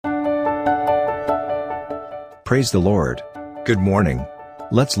Praise the Lord. Good morning.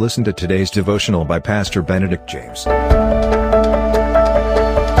 Let's listen to today's devotional by Pastor Benedict James.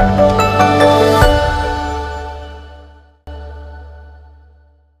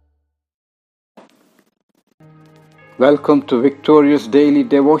 Welcome to Victorious Daily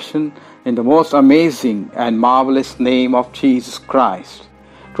Devotion in the most amazing and marvelous name of Jesus Christ.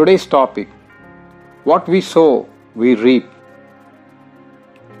 Today's topic: what we sow, we reap.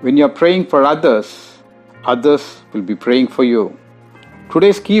 When you are praying for others, others will be praying for you.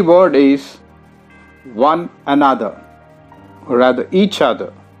 Today's key word is one another, or rather each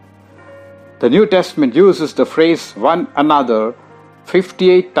other. The New Testament uses the phrase one another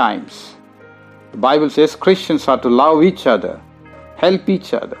 58 times. The Bible says Christians are to love each other, help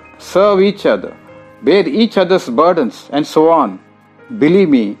each other, serve each other, bear each other's burdens, and so on. Believe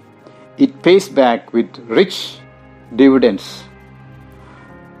me, it pays back with rich dividends.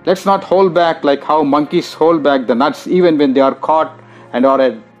 Let's not hold back like how monkeys hold back the nuts even when they are caught and are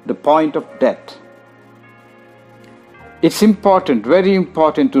at the point of death. It's important, very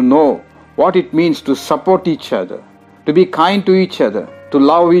important to know what it means to support each other, to be kind to each other, to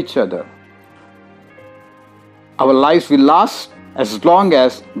love each other. Our lives will last as long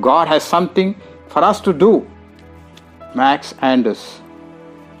as God has something for us to do. Max Anders.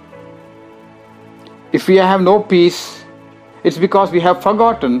 If we have no peace, it's because we have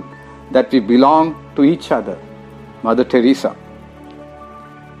forgotten that we belong to each other. Mother Teresa.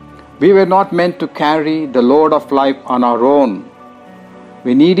 We were not meant to carry the load of life on our own.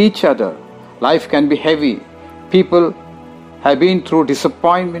 We need each other. Life can be heavy. People have been through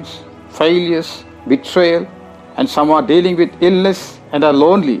disappointments, failures, betrayal, and some are dealing with illness and are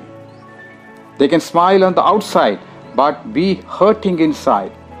lonely. They can smile on the outside but be hurting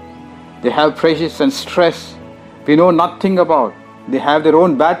inside. They have pressures and stress we know nothing about. They have their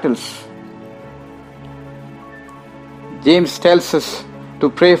own battles. James tells us to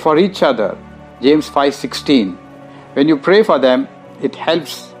pray for each other. James 5:16. When you pray for them, it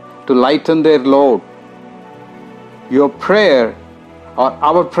helps to lighten their load. Your prayer or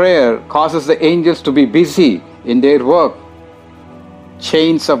our prayer causes the angels to be busy in their work.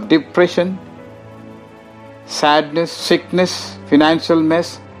 Chains of depression, sadness, sickness, financial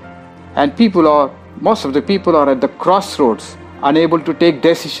mess, and most of the people are at the crossroads, unable to take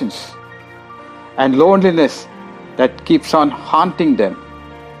decisions, and loneliness that keeps on haunting them.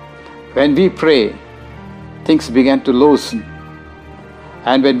 When we pray, things begin to loosen,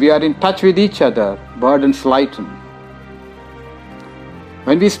 and when we are in touch with each other, burdens lighten.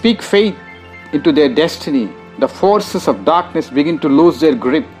 When we speak faith into their destiny, the forces of darkness begin to lose their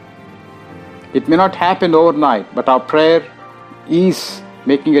grip. It may not happen overnight, but our prayer is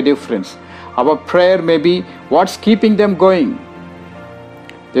making a difference. Our prayer may be what's keeping them going.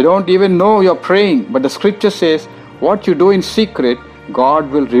 They don't even know you're praying, but the scripture says, what you do in secret,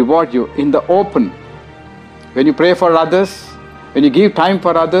 God will reward you in the open. When you pray for others, when you give time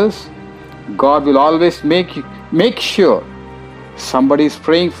for others, God will always make sure somebody is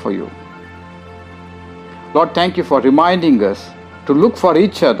praying for you. Lord, thank you for reminding us to look for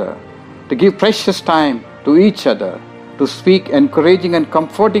each other, to give precious time to each other, to speak encouraging and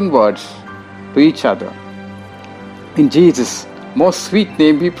comforting words to each other. In Jesus' most sweet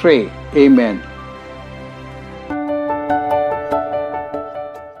name we pray. Amen.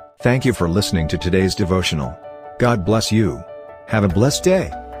 Thank you for listening to today's devotional. God bless you. Have a blessed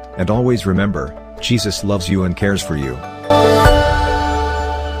day. And always remember, Jesus loves you and cares for you.